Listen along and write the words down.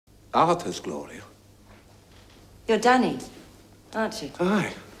Arthur's Gloria. You're Danny, aren't you?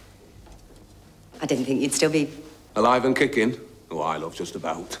 Aye. I didn't think you'd still be... Alive and kicking? Oh, I love just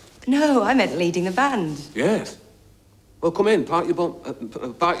about. No, I meant leading the band. Yes. Well, come in, park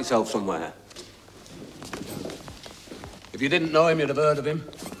yourself somewhere. If you didn't know him, you'd have heard of him.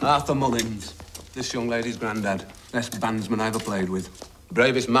 Arthur Mullins, this young lady's granddad. Best bandsman I ever played with.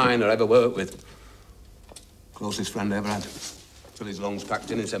 Bravest miner I ever worked with. Closest friend I ever had. Till his lungs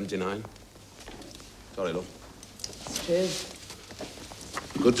packed in '79. Sorry, love. It's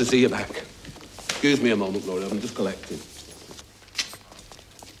true. Good to see you back. Excuse me a moment, Gloria. I'm just collecting.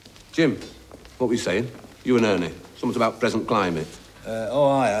 Jim, what were you saying? You and Ernie. Something about present climate.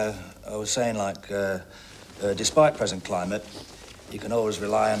 I was saying, like, despite present climate, you can always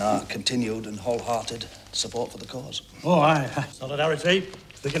rely on our continued and wholehearted support for the cause. Oh, aye. Solidarity,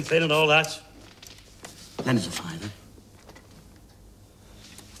 thick and thin and all that. Then it's a fiver.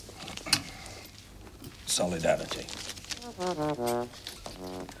 Solidarity.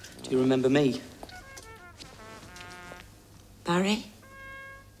 Do you remember me? Barry?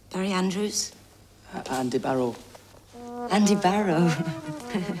 Barry Andrews? Andy Barrow. Andy Barrow.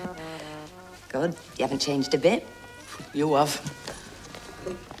 Good. You haven't changed a bit. You have.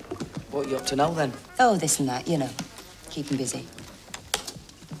 What are you up to now, then? Oh, this and that, you know. Keeping busy.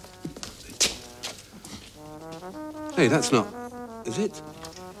 Hey, that's not... Is it?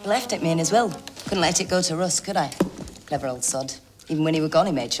 He left it me in his will. Couldn't let it go to Russ, could I? Clever old sod. Even when he were gone,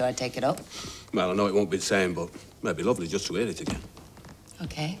 he made sure I'd take it up. Well, I know it won't be the same, but it'd be lovely just to hear it again.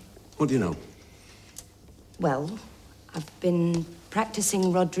 Okay. What do you know? Well, I've been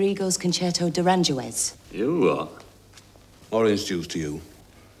practicing Rodrigo's Concerto de Aranjuez. You what? Orange juice to you.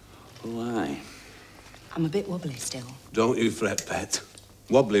 Oh, aye. I'm a bit wobbly still. Don't you fret, pet.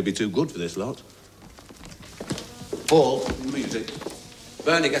 Wobbly be too good for this lot. Paul, music.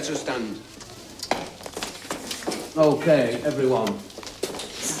 Bernie, get to a stand. Okay, everyone.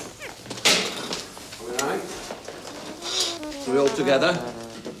 All right? Are we all together?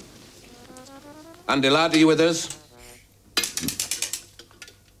 Andy, lad, are you with us?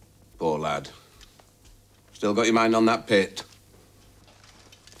 Poor lad. Still got your mind on that pit?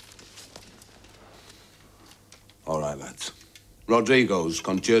 All right, lads. Rodrigo's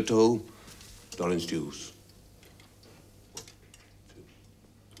Concerto, orange juice.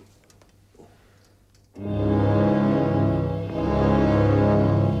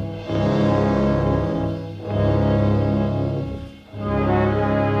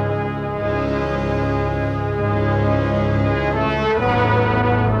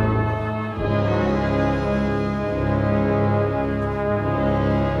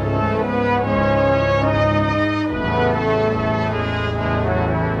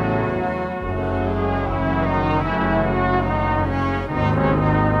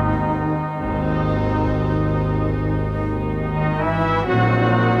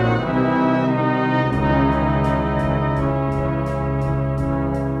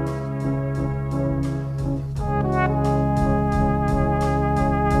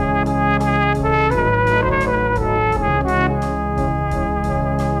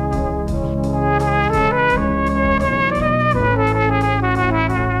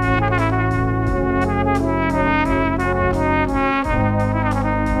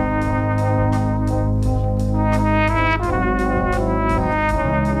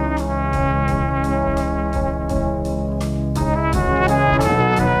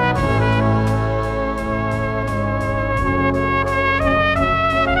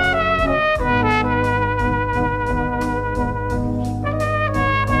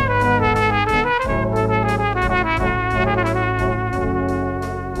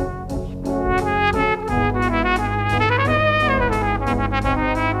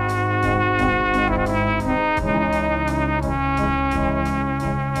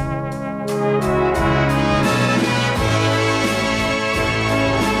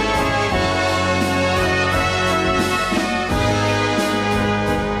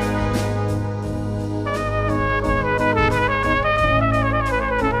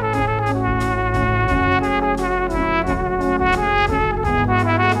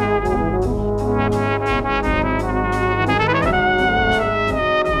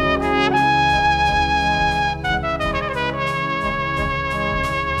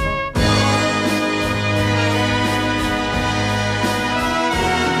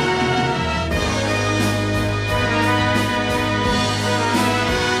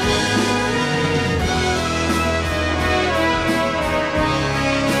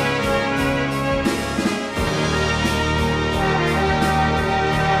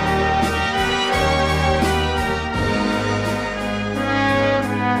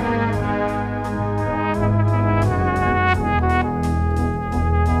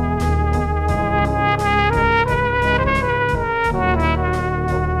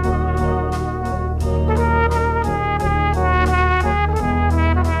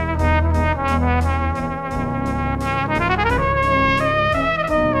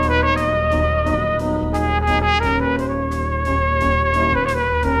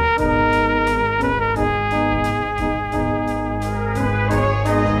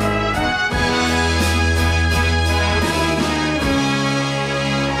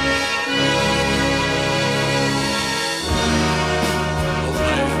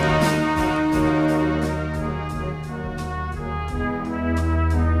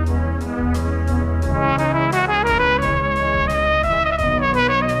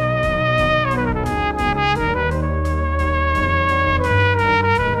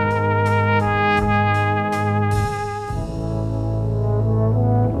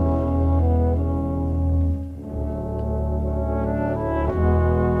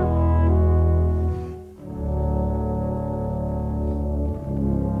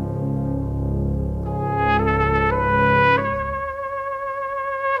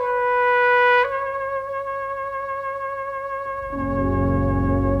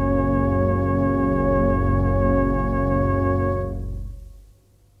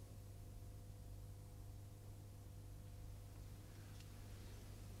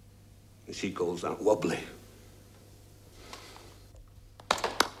 She calls that wobbly.